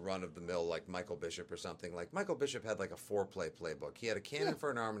run of the mill, like Michael Bishop or something. Like Michael Bishop had like a 4-play playbook. He had a cannon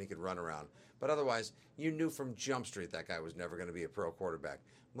for an arm and he could run around. But otherwise, you knew from Jump Street that guy was never going to be a pro quarterback.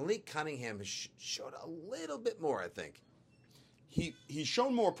 Malik Cunningham has showed a little bit more, I think. He's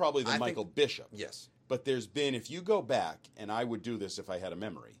shown more probably than Michael Bishop. Yes. But there's been, if you go back, and I would do this if I had a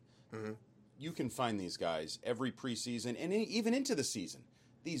memory, you can find these guys every preseason and even into the season.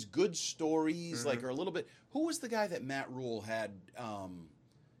 These good stories, like, are a little bit. Who was the guy that Matt Rule had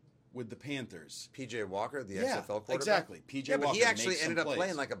with the Panthers? P.J. Walker, the XFL quarterback? Exactly. P.J. Walker. But he actually makes ended some up plays.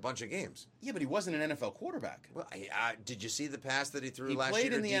 playing like a bunch of games. Yeah, but he wasn't an NFL quarterback. Well, did you see the pass that he threw He last played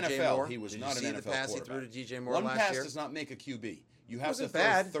year in to the DJ NFL. Moore? He was Did not you an see NFL the pass quarterback. he threw to DJ Moore One last pass year? does not make a QB. You have to Wasn't throw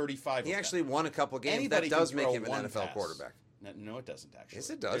bad. 35 He of actually them. won a couple games. Anybody that does can make throw him an one NFL pass. quarterback. No, it doesn't actually.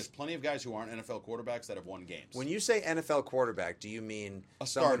 Yes, it does. There's plenty of guys who aren't NFL quarterbacks that have won games. When you say NFL quarterback, do you mean A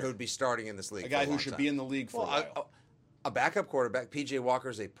someone starter. who'd be starting in this league? A guy for who long should time? be in the league for a while. A backup quarterback. P.J.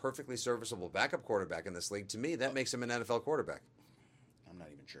 Walker is a perfectly serviceable backup quarterback in this league. To me, that makes him an NFL quarterback. I'm not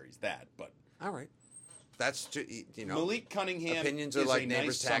even sure he's that, but All right. That's, Malik Cunningham opinions is are like a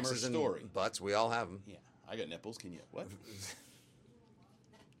neighbors' nice taxes summer story. and butts. We all have them. Yeah, I got nipples. Can you what?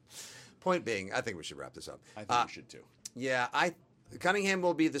 Point being, I think we should wrap this up. I think we should too. Yeah, Cunningham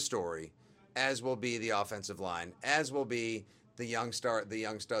will be the story, as will be the offensive line, as will be the young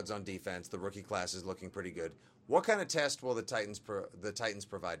studs on defense. The rookie class is looking pretty good. What kind of test will the Titans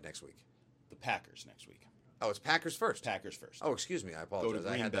provide next week? The Packers next week. Oh, it's Packers first. Packers first. Oh, excuse me. I Go apologize. to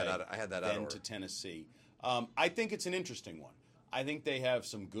Green I had Bay, that out. I had that out then of order. to Tennessee. I think it's an interesting one. I think they have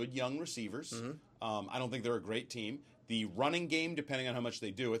some good young receivers. I don't think they're a great team. The running game, depending on how much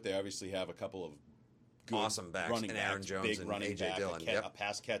they do it, they obviously have a couple of good Awesome backs, running and backs, Aaron Jones big and running A.J. back, Dillon, a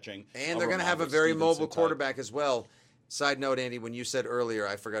pass catching, And they're going to have a very Stevenson mobile type. quarterback as well. Side note, Andy, when you said earlier,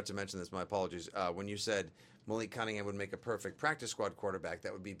 I forgot to mention this, my apologies. When you said Malik Cunningham would make a perfect practice squad quarterback,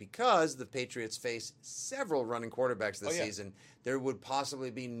 that would be because the Patriots face several running quarterbacks this season. There would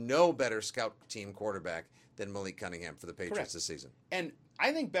possibly be no better scout team quarterback than Malik Cunningham for the Patriots this season. And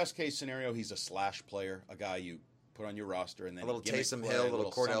I think best case scenario, he's a slash player, a guy you put on your roster and then A little gimmick Taysom play, Hill, a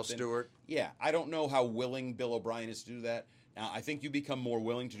little Cordell something. Stewart. Yeah, I don't know how willing Bill O'Brien is to do that. Now, I think you become more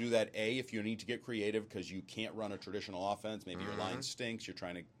willing to do that, if you need to get creative because you can't run a traditional offense. Maybe your line stinks. You're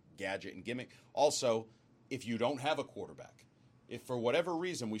trying to gadget and gimmick. Also, if you don't have a quarterback, if for whatever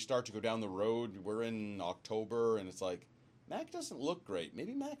reason we start to go down the road, we're in October, and it's like, Mac doesn't look great.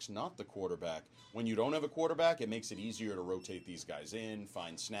 Maybe Mac's not the quarterback. When you don't have a quarterback, it makes it easier to rotate these guys in,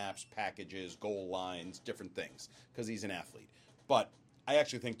 find snaps, packages, goal lines, different things, because he's an athlete. But I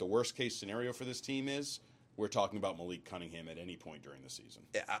actually think the worst case scenario for this team is we're talking about Malik Cunningham at any point during the season.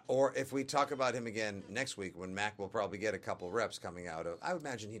 Yeah, or if we talk about him again next week, when Mac will probably get a couple reps coming out of, I would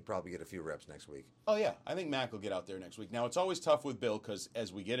imagine he'd probably get a few reps next week. Oh, yeah. I think Mac will get out there next week. Now, it's always tough with Bill because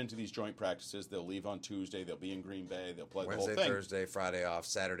as we get into these joint practices, they'll leave on Tuesday. They'll be in Green Bay. They'll play Wednesday, the whole thing. Thursday, Friday off,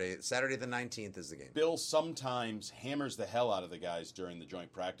 Saturday the 19th is the game. Bill sometimes hammers the hell out of the guys during the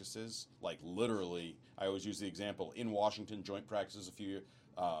joint practices. Like, literally, I always use the example, in Washington joint practices a few years,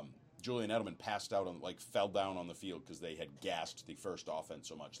 Julian Edelman passed out fell down on the field because they had gassed the first offense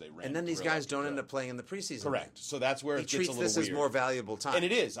so much they ran. And then these guys don't end up playing in the preseason. Correct. So that's where He it gets a treats little this weird. as more valuable time. And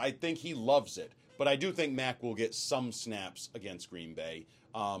it is. I think he loves it. But I do think Mac will get some snaps against Green Bay.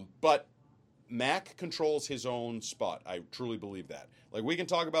 But Mac controls his own spot. I truly believe that. Like, we can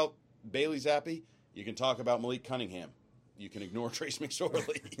talk about Bailey Zappi. You can talk about Malik Cunningham. You can ignore Trace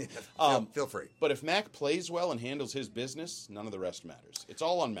McSorley. Feel free. But if Mac plays well and handles his business, none of the rest matters. It's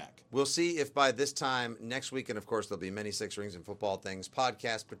all on Mac. We'll see if by this time next week, and of course there'll be many Six Rings and Football Things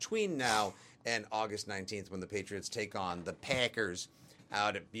podcast between now and August 19th when the Patriots take on the Packers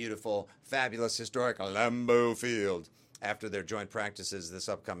out at beautiful, fabulous, historic Lambeau Field after their joint practices this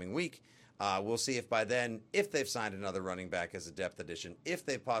upcoming week. We'll see if by then, if they've signed another running back as a depth addition, if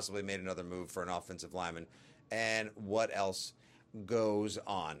they've possibly made another move for an offensive lineman, and what else goes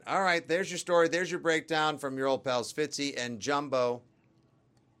on. All right, there's your story. There's your breakdown from your old pals Fitzy and Jumbo.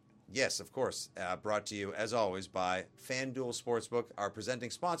 Yes, of course. Brought to you, as always, by FanDuel Sportsbook, our presenting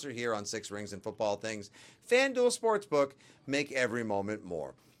sponsor here on Six Rings and Football Things. FanDuel Sportsbook, make every moment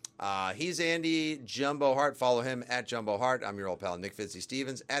more. He's Andy Jumbo Hart. Follow him at Jumbo Hart. I'm your old pal Nick Fitzy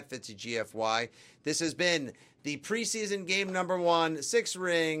Stevens at FitzyGFY. This has been the preseason game number 1, Six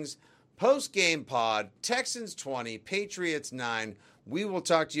Rings, post-game pod, Texans 20, Patriots 9. We will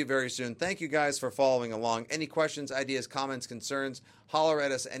talk to you very soon. Thank you guys for following along. Any questions, ideas, comments, concerns, holler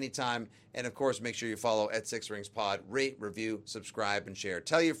at us anytime. And, of course, make sure you follow at Six Rings Pod. Rate, review, subscribe, and share.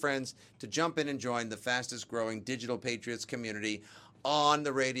 Tell your friends to jump in and join the fastest-growing digital Patriots community on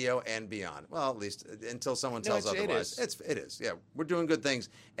the radio and beyond. Well, at least until someone tells otherwise. It is. Yeah, we're doing good things,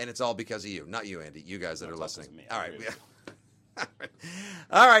 and it's all because of you. Not you, Andy. You guys that are listening. All right.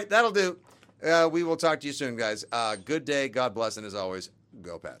 All right, that'll do. We will talk to you soon, guys. Good day. God bless. And as always,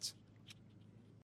 go Pats.